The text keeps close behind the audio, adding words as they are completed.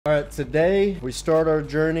Alright, today we start our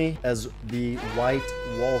journey as the White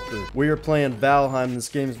Walker. We are playing Valheim. This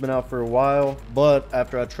game's been out for a while, but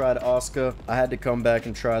after I tried Oscar, I had to come back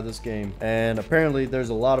and try this game. And apparently there's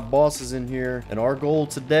a lot of bosses in here, and our goal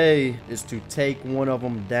today is to take one of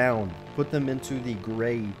them down. Put them into the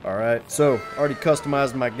grave. Alright, so already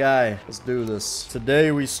customized my guy. Let's do this.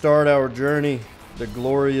 Today we start our journey. The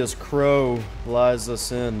glorious crow lies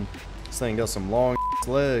us in. This thing got some long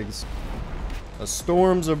legs. A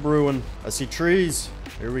storm's a brewing. I see trees.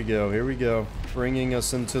 Here we go, here we go. Bringing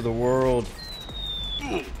us into the world.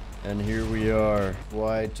 And here we are.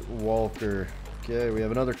 White Walker. Okay, we have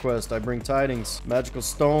another quest. I bring tidings. Magical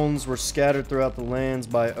stones were scattered throughout the lands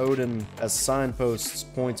by Odin as signposts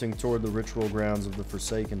pointing toward the ritual grounds of the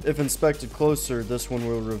Forsaken. If inspected closer, this one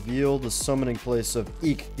will reveal the summoning place of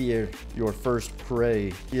Eikthyr, your first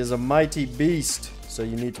prey. He is a mighty beast, so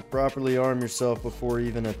you need to properly arm yourself before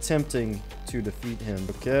even attempting to defeat him.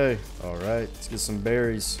 Okay, alright, let's get some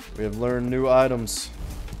berries. We have learned new items.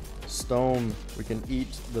 Stone, we can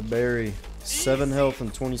eat the berry. 7 health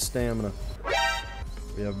and 20 stamina.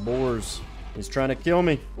 We have boars. He's trying to kill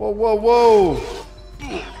me. Whoa, whoa, whoa!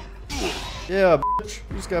 Yeah, bitch,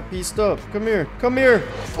 you just got pieced up. Come here, come here!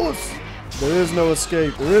 Puss. There is no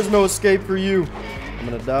escape. There is no escape for you. I'm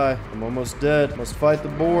gonna die. I'm almost dead. Must fight the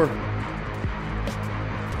boar.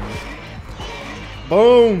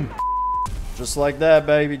 Boom! Just like that,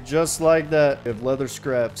 baby. Just like that. We have leather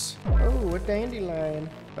scraps. Oh, a dandelion.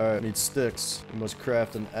 Alright, need sticks. We must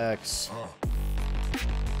craft an axe.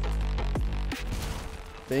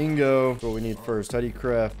 Bingo. That's what we need first. How do you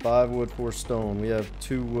craft? 5 wood, 4 stone. We have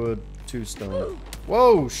 2 wood, 2 stone.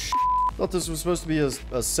 Whoa, thought this was supposed to be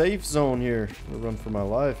a safe zone here. I'm gonna run for my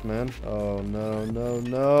life, man. Oh, no, no,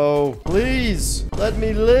 no. Please, let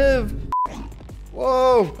me live.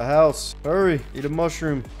 Whoa! A house. Hurry. Eat a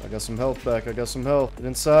mushroom. I got some health back. I got some health. Get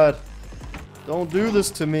inside. Don't do this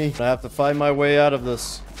to me. I have to fight my way out of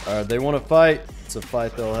this. Alright, they want to fight. It's a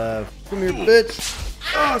fight they'll have. Come here, bitch.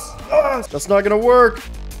 That's not gonna work.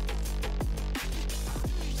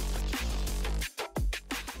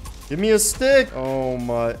 Give me a stick. Oh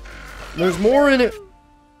my. There's more in it.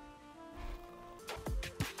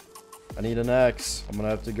 I need an axe. I'm gonna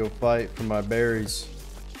have to go fight for my berries.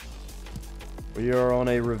 We are on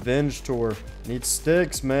a revenge tour. Need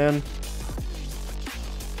sticks, man.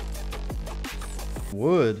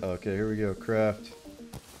 Wood. Okay, here we go. Craft.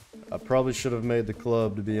 I probably should have made the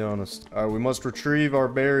club, to be honest. Alright, we must retrieve our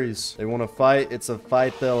berries. They want to fight. It's a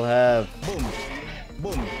fight they'll have. Boom.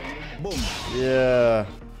 Boom. Boom. Yeah.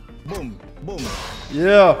 Boom. Boom.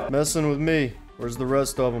 Yeah. Messing with me. Where's the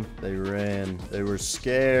rest of them? They ran. They were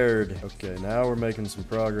scared. Okay, now we're making some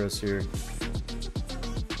progress here.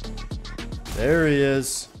 There he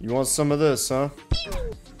is. You want some of this, huh?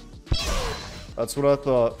 That's what I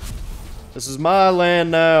thought. This is my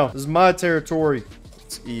land now. This is my territory.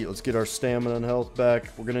 Let's eat. Let's get our stamina and health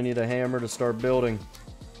back. We're gonna need a hammer to start building.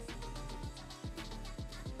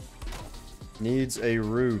 Needs a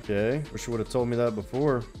roof. Okay. Wish you would have told me that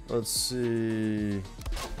before. Let's see.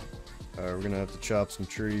 Alright, we're gonna have to chop some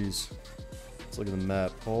trees. Let's look at the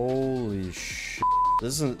map. Holy shit.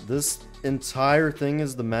 This entire thing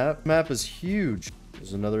is the map. Map is huge.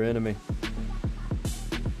 There's another enemy.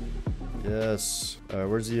 Yes. Alright,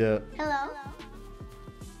 where's he at? Hello.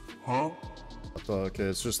 Huh? I thought, okay,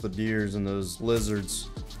 it's just the deers and those lizards.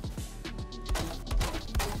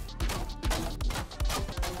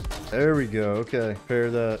 There we go. Okay, repair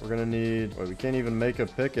that. We're gonna need. Wait, we can't even make a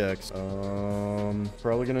pickaxe.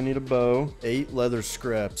 Probably gonna need a bow. 8 leather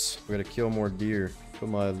scraps. We gotta kill more deer. Put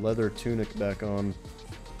my leather tunic back on.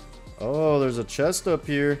 Oh, there's a chest up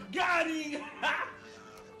here. Got him!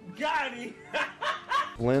 Got him!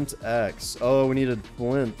 Flint axe. Oh, we need a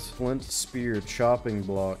flint. Flint spear. Chopping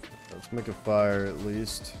block. Let's make a fire at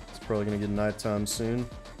least. It's probably gonna get nighttime soon.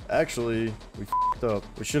 Actually, we f***ed up.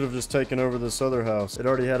 We should have just taken over this other house. It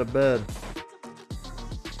already had a bed.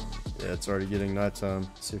 Yeah, it's already getting nighttime.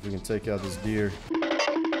 Let's see if we can take out this deer.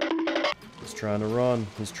 He's trying to run.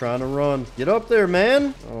 He's trying to run. Get up there,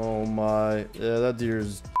 man! Oh my. Yeah, that deer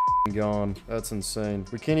is gone. That's insane.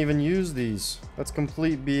 We can't even use these. That's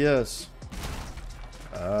complete BS.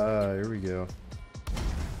 Ah, here we go.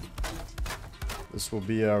 This will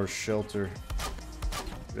be our shelter.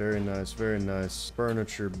 Very nice, very nice.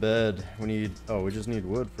 Furniture, bed. We need, oh, we just need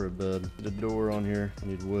wood for a bed. Need a door on here.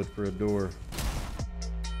 We need wood for a door.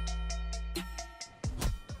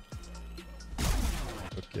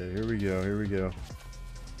 Okay, here we go, here we go.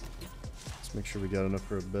 Let's make sure we got enough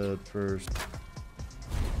for a bed first.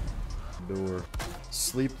 Door.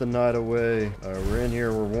 Sleep the night away. We're in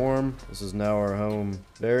here, we're warm. This is now our home.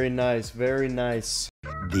 Very nice, very nice.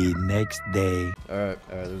 The next day. Alright,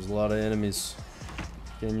 there's a lot of enemies.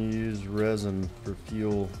 Can you use resin for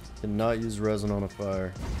fuel? Cannot use resin on a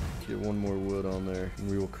fire. Get one more wood on there. And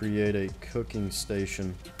we will create a cooking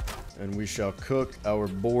station. And we shall cook our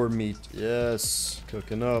boar meat. Yes.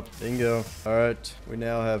 Cooking up. Bingo. Alright. We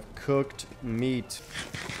now have cooked meat.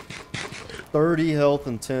 30 health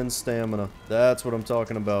and 10 stamina. That's what I'm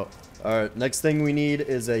talking about. Alright. Next thing we need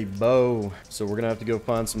is a bow. So we're gonna have to go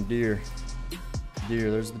find some deer.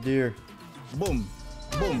 Deer. There's the deer. Boom.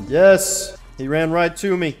 Boom. Yes. He ran right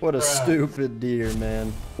to me. What a stupid deer,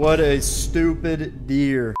 man. What a stupid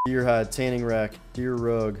deer. Deer hide, tanning rack, deer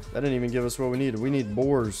rug. That didn't even give us what we needed. We need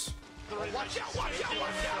boars. Watch out, watch out,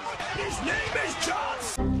 watch out. His name is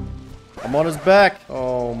John. I'm on his back.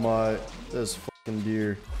 Oh my. This fucking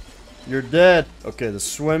deer. You're dead. Okay, the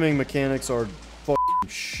swimming mechanics are fucking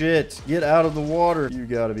shit. Get out of the water. You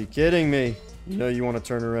gotta be kidding me. You know you want to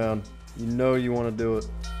turn around. You know you want to do it.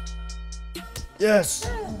 Yes!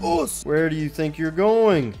 Us! Where do you think you're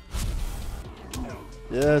going?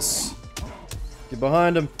 Yes. Get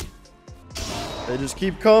behind him. They just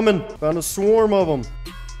keep coming. Found a swarm of them.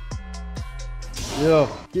 Yeah.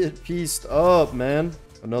 Get pieced up, man.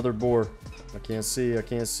 Another boar. I can't see. I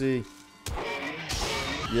can't see.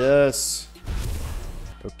 Yes.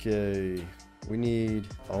 Okay. We need...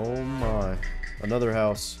 Oh my. Another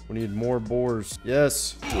house. We need more boars.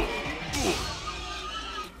 Yes.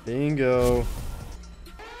 Bingo.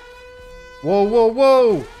 Whoa, whoa,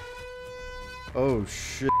 whoa! Oh,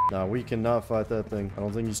 shit. Nah, we cannot fight that thing. I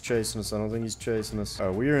don't think he's chasing us. I don't think he's chasing us.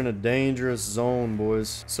 Alright, we are in a dangerous zone,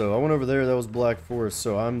 boys. So, I went over there. That was Black Forest.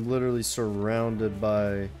 So, I'm literally surrounded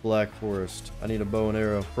by Black Forest. I need a bow and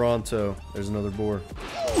arrow. Pronto. There's another boar.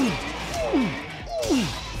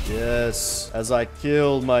 Yes. As I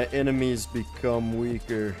kill, my enemies become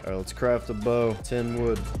weaker. Alright, let's craft a bow. 10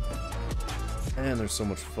 wood. Man, there's so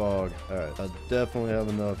much fog. Alright, I definitely have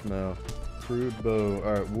enough now. Crude bow.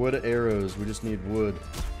 Alright, wood arrows. We just need wood.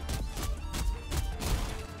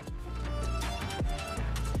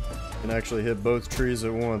 Can actually hit both trees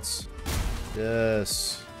at once.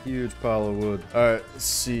 Yes. Huge pile of wood. Alright, let's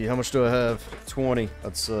see. How much do I have? 20.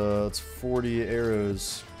 That's 40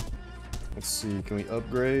 arrows. Let's see. Can we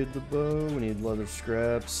upgrade the bow? We need leather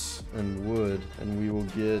scraps and wood. And we will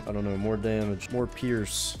get, I don't know, more damage. More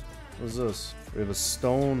pierce. What is this? We have a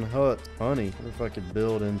stone hut. Honey. I wonder if I could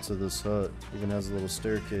build into this hut. Even has a little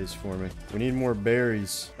staircase for me. We need more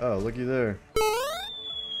berries. Oh, looky there.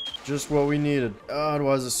 Just what we needed. God,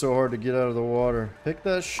 why is it so hard to get out of the water? Pick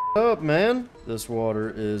that shit up, man. This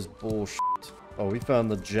water is bullshit. Oh, we found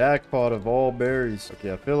the jackpot of all berries.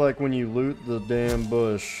 Okay, I feel like when you loot the damn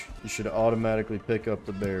bush, you should automatically pick up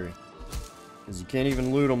the berry. Because you can't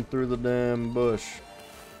even loot them through the damn bush.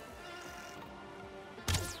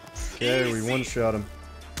 Okay, we one-shot him.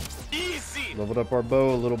 Easy. Leveled up our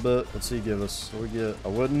bow a little bit. What's he give us? What do we get? I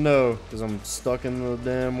wouldn't know, because I'm stuck in the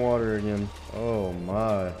damn water again. Oh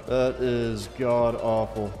my. That is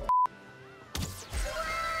god-awful.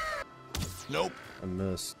 Nope. I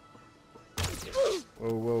missed. Whoa,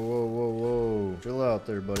 whoa, whoa, whoa, whoa. Chill out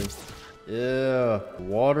there, buddy. Yeah.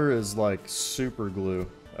 Water is like super glue.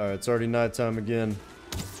 Alright, it's already nighttime again.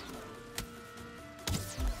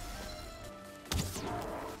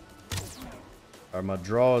 Alright, my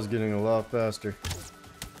draw is getting a lot faster.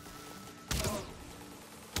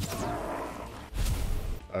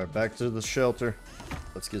 Alright, back to the shelter.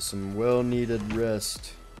 Let's get some well-needed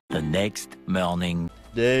rest. The next morning.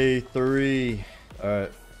 Day 3.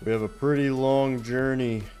 Alright, we have a pretty long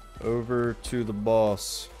journey over to the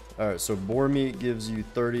boss. Alright, so boar meat gives you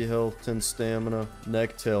 30 health, 10 stamina.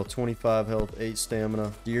 Necktail, 25 health, 8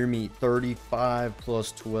 stamina. Deer meat, 35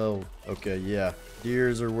 plus 12. Okay, yeah.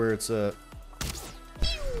 Deers are where it's at.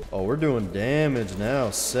 Oh, we're doing damage now.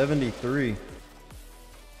 73.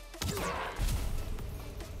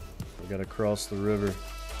 We gotta cross the river.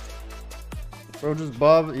 Bro, just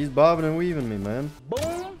he's bobbing and weaving me, man.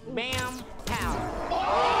 Boom, bam,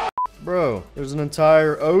 pow. Bro, there's an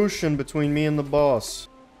entire ocean between me and the boss.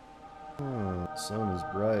 Oh, the sun is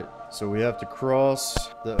bright. So we have to cross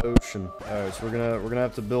the ocean. Alright, so we're gonna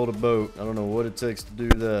have to build a boat. I don't know what it takes to do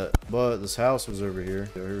that. But this house was over here.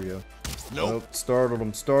 Oh, here we go. Nope. Startled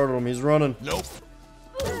him. He's running. Nope.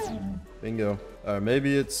 Bingo. Alright,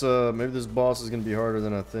 maybe it's maybe this boss is gonna be harder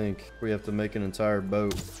than I think. We have to make an entire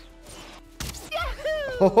boat.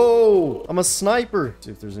 Oh, I'm a sniper.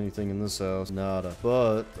 See if there's anything in this house. Nada.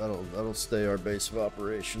 But that'll stay our base of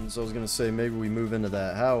operations. I was gonna say maybe we move into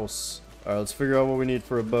that house. Alright, let's figure out what we need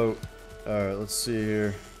for a boat. Alright, let's see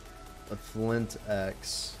here. A flint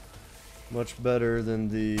axe. Much better than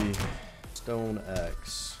the stone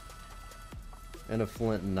axe. And a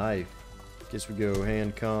flint knife. Guess we go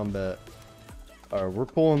hand combat. Alright, we're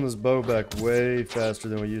pulling this bow back way faster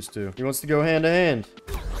than we used to. He wants to go hand to hand.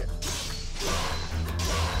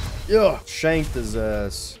 Yeah, shanked his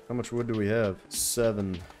ass. How much wood do we have?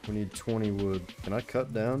 7. We need 20 wood. Can I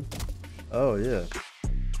cut down? Oh, yeah.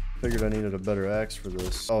 Figured I needed a better axe for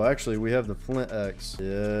this. Oh, actually, we have the flint axe.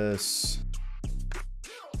 Yes.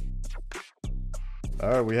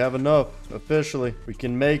 Alright, we have enough. Officially. We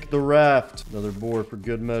can make the raft. Another boar for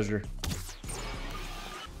good measure.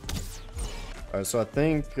 Alright, so I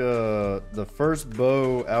think the first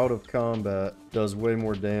bow out of combat does way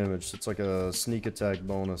more damage. It's like a sneak attack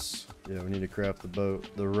bonus. Yeah, we need to craft the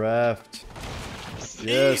boat. The raft.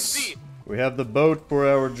 Yes. We have the boat for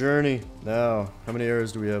our journey. Now, how many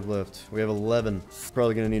arrows do we have left? We have 11.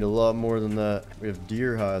 Probably gonna need a lot more than that. We have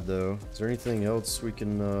deer hide though. Is there anything else we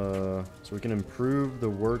can, so we can improve the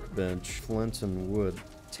workbench? Flint and wood.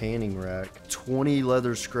 Tanning rack. 20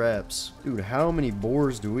 leather scraps. Dude, how many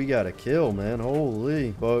boars do we gotta kill, man?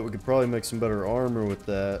 Holy. But we could probably make some better armor with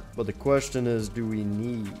that. But the question is, do we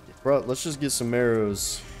need? Bro, let's just get some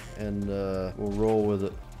arrows and we'll roll with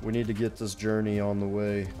it. We need to get this journey on the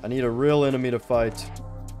way. I need a real enemy to fight.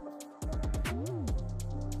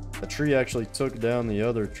 A tree actually took down the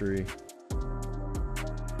other tree.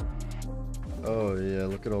 Oh yeah,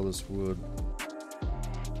 look at all this wood.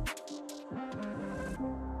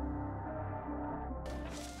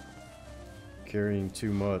 Carrying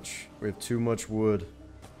too much. We have too much wood.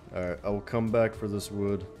 Alright, I will come back for this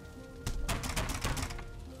wood.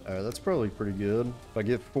 Alright, that's probably pretty good. If I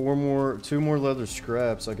get 2 more leather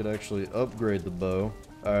scraps, I could actually upgrade the bow.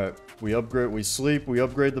 Alright, we sleep, we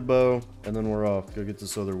upgrade the bow, and then we're off. Go get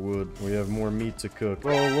this other wood. We have more meat to cook.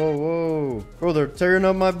 Whoa, whoa, whoa. Bro, they're tearing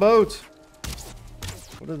up my boat.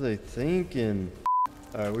 What are they thinking?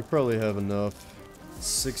 Alright, we probably have enough.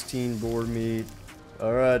 16 boar meat.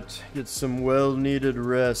 Alright, get some well-needed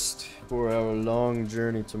rest for our long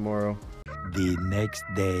journey tomorrow. The next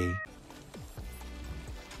day.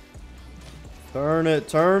 Turn it,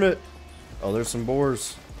 turn it! Oh, there's some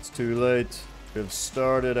boars. It's too late. We have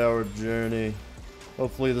started our journey.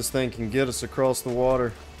 Hopefully this thing can get us across the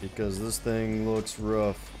water, because this thing looks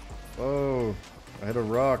rough. Oh, I hit a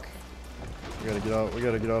rock. We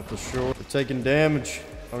gotta get off the shore. We're taking damage.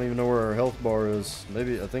 I don't even know where our health bar is.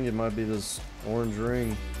 Maybe, I think it might be this orange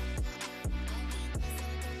ring.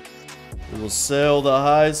 We will sail the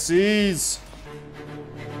high seas.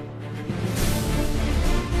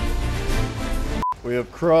 We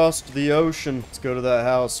have crossed the ocean. Let's go to that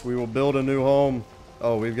house. We will build a new home.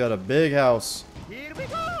 Oh, we've got a big house. Here we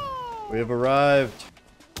go! We have arrived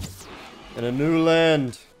in a new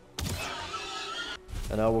land.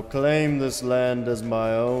 And I will claim this land as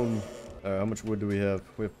my own. Alright, how much wood do we have?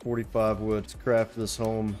 We have 45 wood. Let's craft this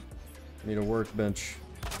home. Need a workbench.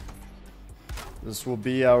 This will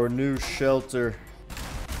be our new shelter.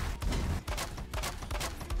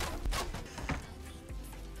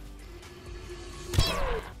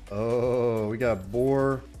 Oh, we got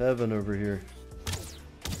boar heaven over here.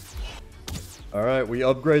 Alright, we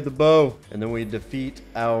upgrade the bow, and then we defeat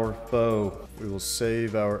our foe. We will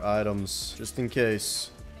save our items, just in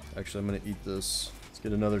case. Actually, I'm gonna eat this. Let's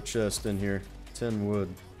get another chest in here. 10 wood.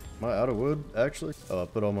 Am I out of wood, actually? Oh, I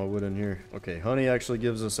put all my wood in here. Okay, honey actually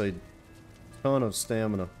gives us a ton of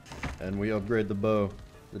stamina. And we upgrade the bow.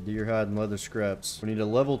 The deer hide and leather scraps. We need a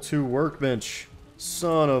level 2 workbench.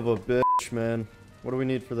 Son of a bitch, man. What do we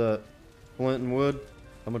need for that? Flint and wood?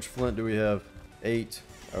 How much flint do we have? 8.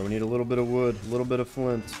 Alright, we need a little bit of wood, a little bit of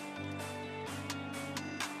flint.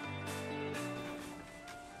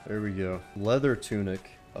 There we go. Leather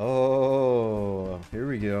tunic. Oh, here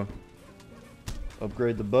we go.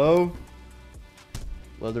 Upgrade the bow.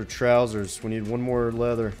 Leather trousers. We need 1 more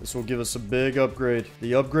leather. This will give us a big upgrade.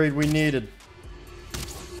 The upgrade we needed.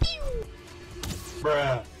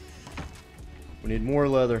 Bruh. We need more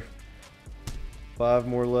leather. 5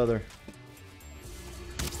 more leather.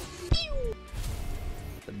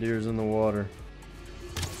 The deer's in the water.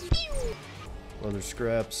 Leather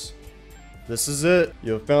scraps. This is it.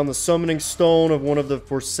 You have found the summoning stone of one of the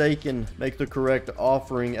Forsaken. Make the correct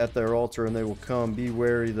offering at their altar and they will come. Be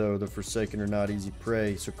wary though, the Forsaken are not easy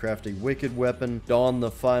prey. So craft a wicked weapon, don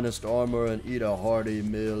the finest armor, and eat a hearty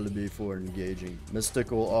meal before engaging.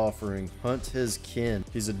 Mystical offering. Hunt his kin.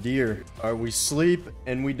 He's a deer. Alright, we sleep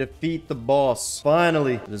and we defeat the boss.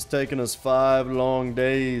 Finally, it has taken us 5 long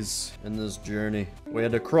days in this journey. We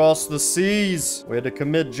had to cross the seas. We had to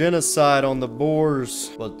commit genocide on the boars.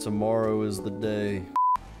 But tomorrow is the day.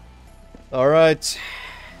 Alright.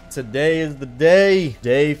 Today is the day.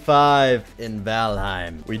 Day 5 in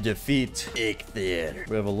Valheim. We defeat Eikthyr.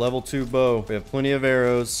 We have a level 2 bow. We have plenty of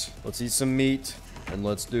arrows. Let's eat some meat. And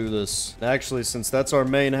let's do this. Actually, since that's our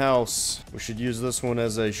main house, we should use this one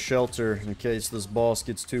as a shelter in case this boss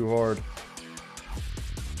gets too hard.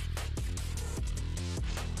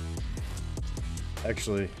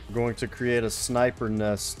 Actually, I'm going to create a sniper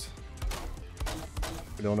nest.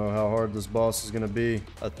 We don't know how hard this boss is going to be.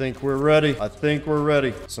 I think we're ready. I think we're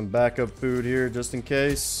ready. Some backup food here just in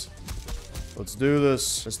case. Let's do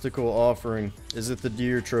this. Mystical offering. Is it the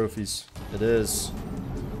deer trophies? It is.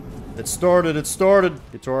 It started. It started.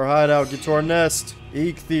 Get to our hideout. Get to our nest.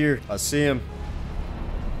 Eikthyr. I see him.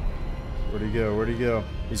 Where'd he go? Where'd he go?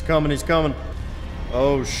 He's coming. He's coming.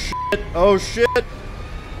 Oh, shit. Oh, shit.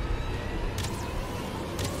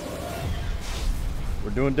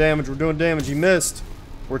 We're doing damage. We're doing damage. He missed.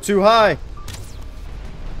 We're too high.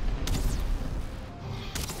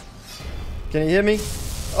 Can he hit me?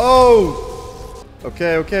 Oh!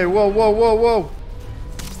 Okay, okay. Whoa, whoa, whoa, whoa.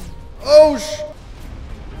 Oh, sh...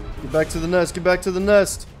 Get back to the nest. Get back to the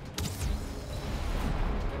nest.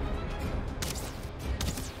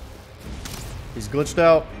 He's glitched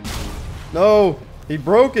out. No! He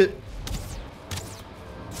broke it.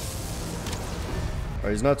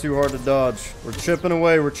 Alright, he's not too hard to dodge. We're chipping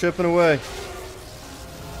away. We're chipping away.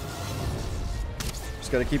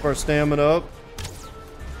 Just gotta keep our stamina up.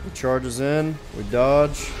 He charges in. We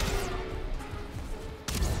dodge.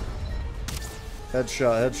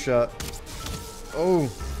 Headshot. Headshot.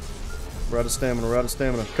 Oh! We're out of stamina, we're out of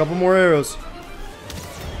stamina. Couple more arrows.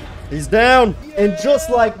 He's down! And just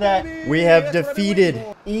like that, we have defeated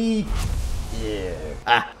Eikthyr.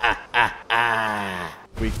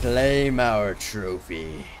 We claim our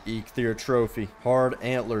trophy. Eikthyr trophy. Hard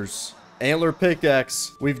antlers. Antler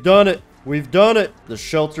pickaxe. We've done it. We've done it. The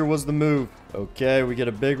shelter was the move. Okay, we get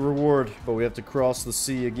a big reward, but we have to cross the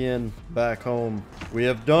sea again back home. We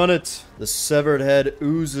have done it. The severed head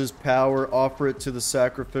oozes power. Offer it to the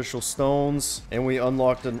sacrificial stones, and we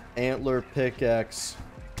unlocked an antler pickaxe.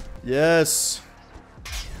 Yes.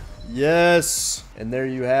 Yes. And there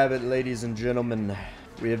you have it, ladies and gentlemen.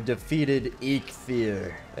 We have defeated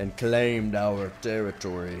Eikthyr and claimed our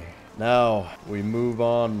territory. Now, we move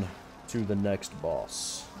on to the next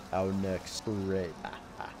boss. Our next raid.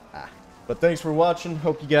 But thanks for watching.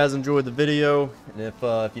 Hope you guys enjoyed the video. And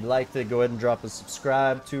if you liked it, go ahead and drop a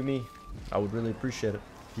subscribe to me. I would really appreciate it.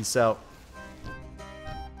 Peace out.